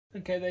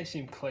Okay, they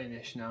seem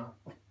cleanish now.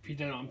 If you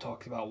don't know what I'm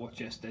talking about,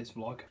 watch yesterday's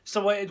vlog.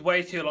 So I waited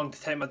way too long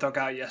to take my dog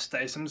out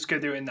yesterday, so I'm just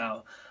going to do it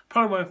now.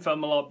 Probably won't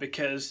film a lot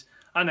because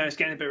I know it's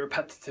getting a bit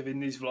repetitive in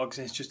these vlogs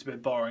and it's just a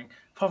bit boring.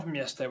 Apart from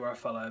yesterday where I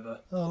fell over.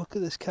 Oh, look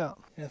at this cat.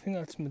 Yeah, I think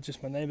that's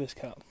just my neighbour's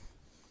cat.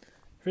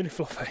 Really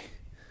fluffy.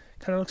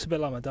 Kind of looks a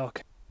bit like my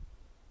dog.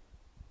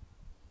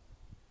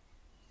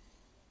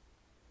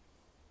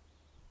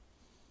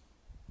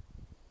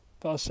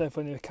 That was so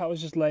funny. The cat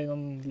was just laying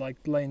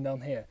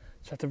down here.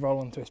 So I had to roll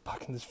onto his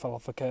back and just fell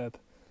off a curb.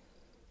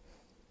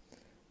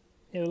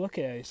 Yeah, look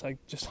at it. It's like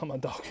just like my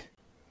dog.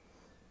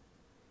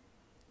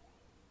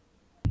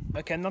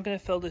 Okay, I'm not going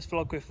to fill this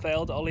vlog with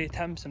failed ollie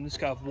attempts. I'm just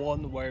going to have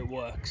one where it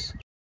works.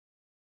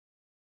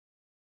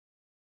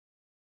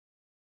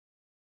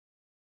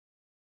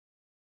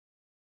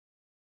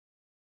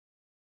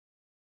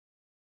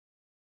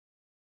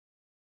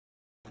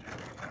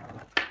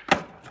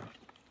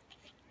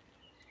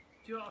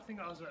 Do you know what I think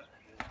I was at?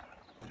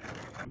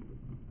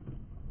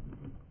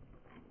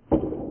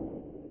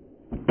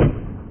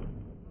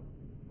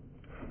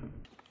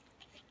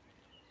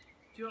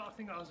 Do you know what I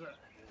think I was at?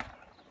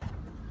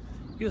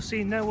 You'll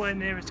see nowhere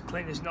near as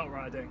clean as not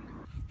riding.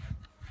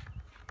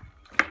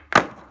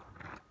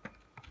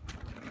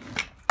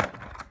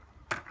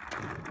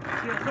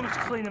 See how much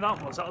cleaner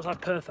that was? That was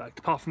like perfect.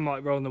 Apart from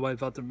like rolling away,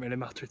 that didn't really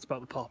matter. It's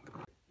about the pop.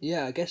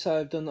 Yeah, I guess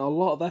I've done a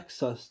lot of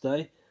exercise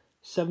today.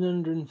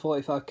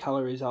 745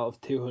 calories out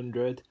of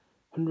 200.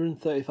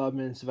 135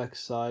 minutes of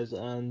exercise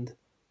and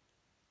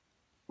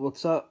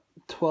what's that?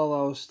 12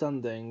 hours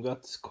standing.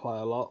 That's quite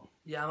a lot.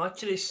 Yeah, I'm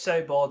actually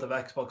so bored of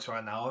Xbox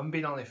right now. I haven't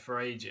been on it for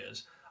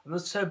ages. I'm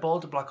just so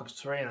bored of Black Ops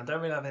 3 and I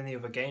don't really have any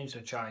other games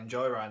which I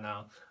enjoy right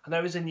now. I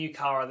know there's a new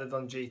car added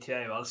on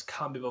GTA, but I just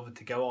can't be bothered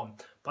to go on.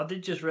 But I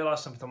did just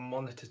realise something on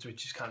monitors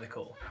which is kind of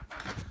cool.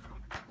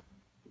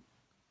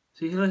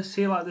 So you can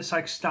see like this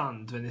like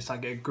stand when it's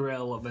like a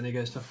grill when it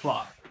goes to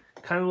flat.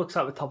 Kind of looks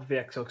like the top of the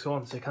Xbox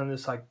One, so it kind of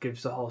just like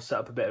gives the whole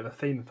setup a bit of a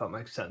theme, if that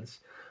makes sense.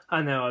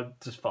 I know, I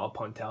just thought I'd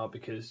point it out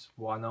because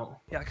why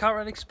not? Yeah, I can't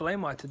really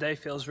explain why today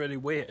feels really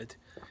weird.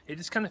 It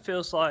just kind of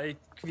feels like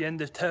the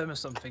end of term or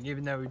something,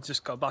 even though we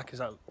just got back.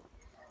 It's like,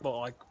 what,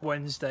 like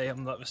Wednesday,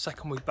 I'm like the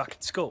second week back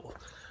at school.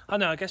 I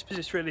know, I guess because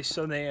it's really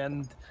sunny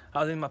and I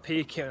was in my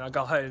PE kit and I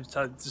got home,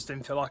 so I just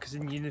didn't feel like I was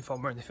in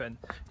uniform or anything.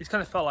 It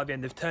kind of felt like the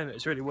end of term. It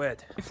was really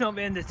weird. If not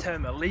the end of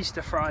term, at least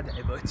a Friday,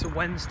 but it's a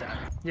Wednesday.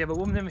 Yeah, but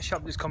woman in the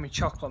shop just called me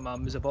Chocolate Man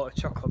because I bought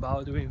a chocolate bar. It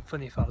would have been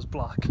funny if I was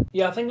black.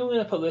 Yeah, I think I'm going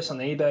to put this on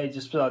eBay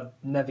just because I've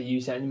never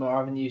used it anymore. I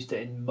haven't used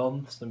it in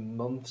months and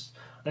months.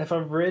 And if I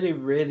really,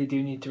 really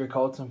do need to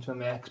record something on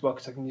my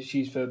Xbox, I can just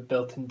use the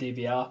built-in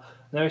DVR.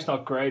 I know it's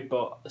not great,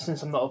 but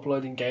since I'm not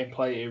uploading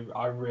gameplay,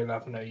 I really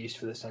have no use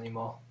for this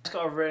anymore. It's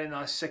got a really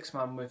nice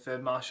 6-man with the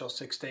Marshall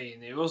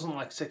 16. It wasn't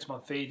like 6-man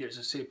feed, it was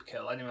a super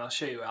kill. Anyway, I'll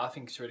show you it. I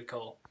think it's really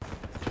cool.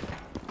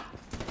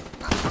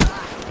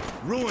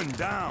 Ruin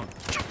down.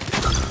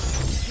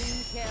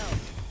 Team kill.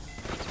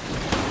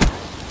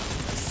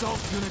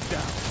 Assault unit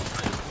down.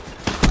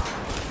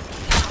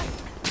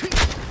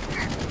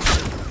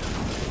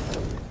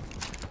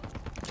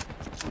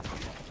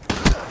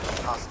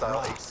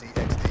 Hostile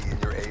HCXD in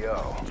your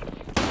AO.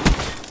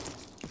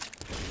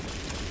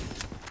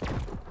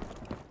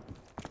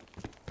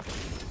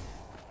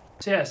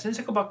 So yeah, since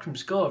I got back from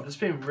school, I've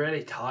just been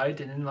really tired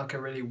and in like a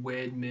really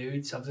weird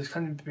mood. So I've just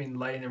kind of been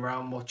laying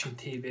around watching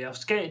TV. I've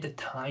skated a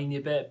tiny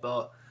bit,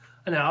 but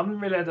I know I haven't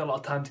really had a lot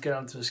of time to go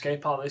down to a skate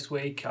park this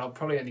week. I'll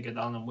probably only go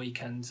down on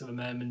weekends at the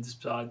moment,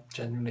 just because I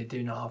generally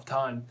do not have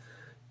time.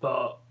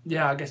 But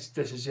yeah, I guess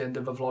this is the end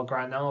of the vlog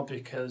right now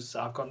because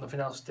I've got nothing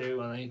else to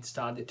do and I need to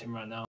start editing right now.